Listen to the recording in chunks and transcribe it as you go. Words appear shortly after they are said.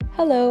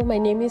Hello, my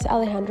name is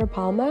Alejandra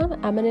Palma.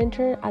 I'm an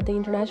intern at the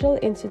International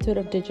Institute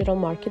of Digital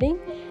Marketing,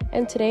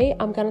 and today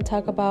I'm going to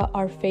talk about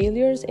our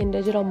failures in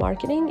digital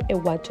marketing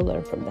and what to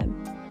learn from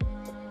them.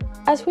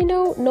 As we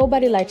know,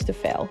 nobody likes to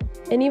fail,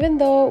 and even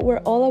though we're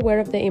all aware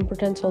of the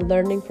importance of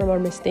learning from our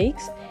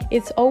mistakes,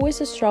 it's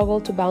always a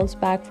struggle to bounce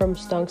back from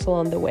stunts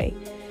along the way.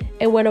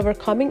 And when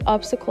overcoming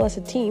obstacles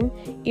as a team,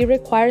 it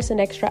requires an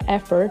extra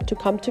effort to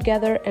come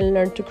together and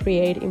learn to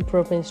create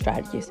improvement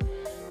strategies.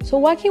 So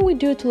what can we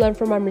do to learn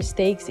from our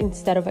mistakes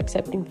instead of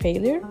accepting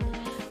failure?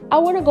 I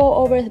want to go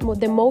over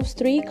the most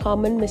 3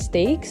 common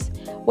mistakes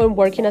when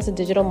working as a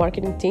digital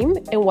marketing team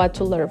and what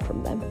to learn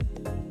from them.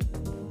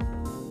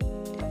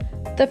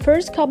 The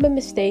first common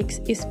mistake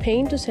is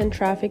paying to send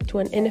traffic to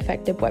an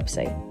ineffective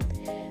website.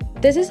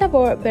 This is a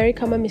very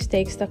common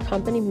mistake that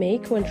companies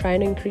make when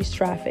trying to increase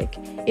traffic.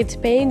 It's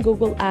paying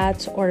Google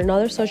Ads or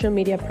another social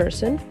media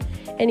person,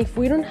 and if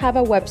we don't have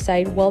a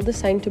website well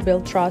designed to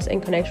build trust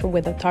and connection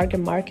with the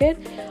target market,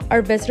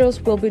 our visitors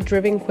will be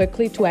driven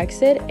quickly to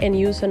exit and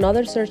use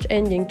another search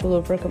engine to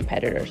look for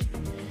competitors.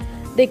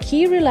 The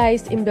key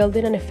relies in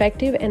building an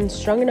effective and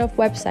strong enough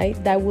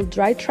website that will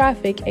drive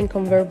traffic and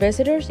convert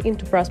visitors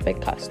into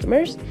prospect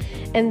customers,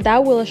 and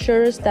that will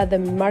assure us that the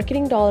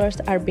marketing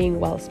dollars are being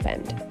well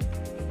spent.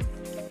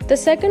 The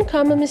second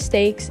common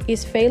mistake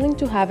is failing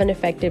to have an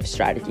effective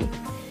strategy.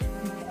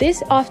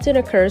 This often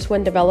occurs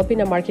when developing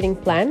a marketing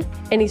plan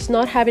and is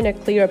not having a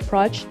clear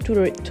approach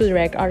to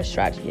direct our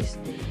strategies.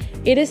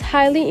 It is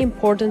highly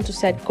important to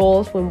set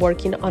goals when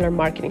working on our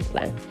marketing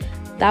plan.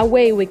 That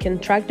way we can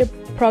track the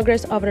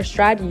progress of our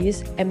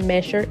strategies and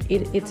measure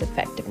its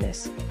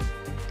effectiveness.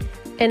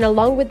 And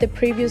along with the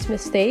previous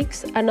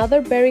mistakes,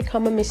 another very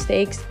common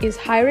mistake is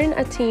hiring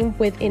a team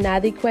with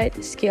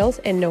inadequate skills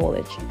and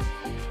knowledge.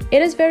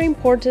 It is very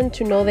important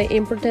to know the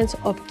importance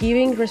of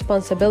giving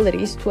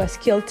responsibilities to a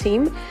skilled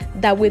team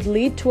that would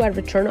lead to a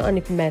return on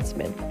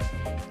investment.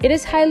 It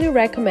is highly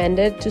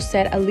recommended to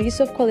set a list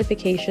of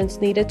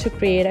qualifications needed to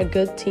create a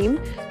good team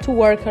to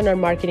work on our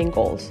marketing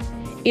goals.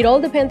 It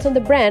all depends on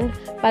the brand,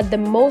 but the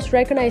most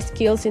recognized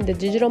skills in the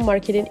digital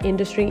marketing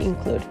industry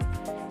include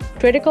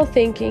critical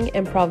thinking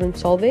and problem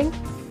solving,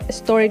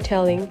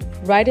 storytelling,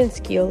 writing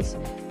skills,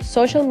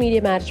 social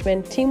media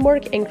management,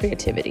 teamwork, and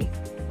creativity.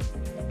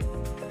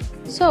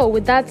 So,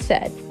 with that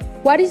said,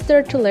 what is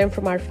there to learn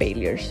from our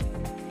failures?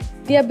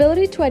 The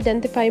ability to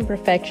identify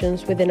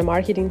imperfections within a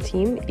marketing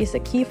team is a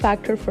key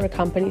factor for a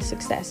company's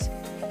success.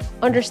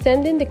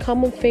 Understanding the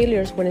common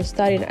failures when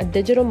studying a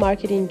digital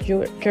marketing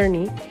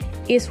journey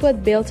is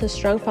what builds a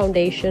strong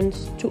foundation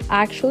to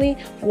actually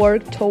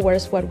work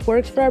towards what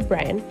works for our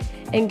brand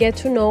and get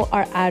to know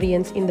our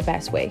audience in the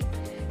best way.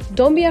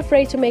 Don't be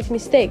afraid to make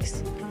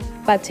mistakes,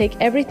 but take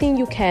everything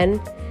you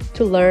can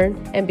to learn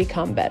and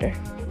become better.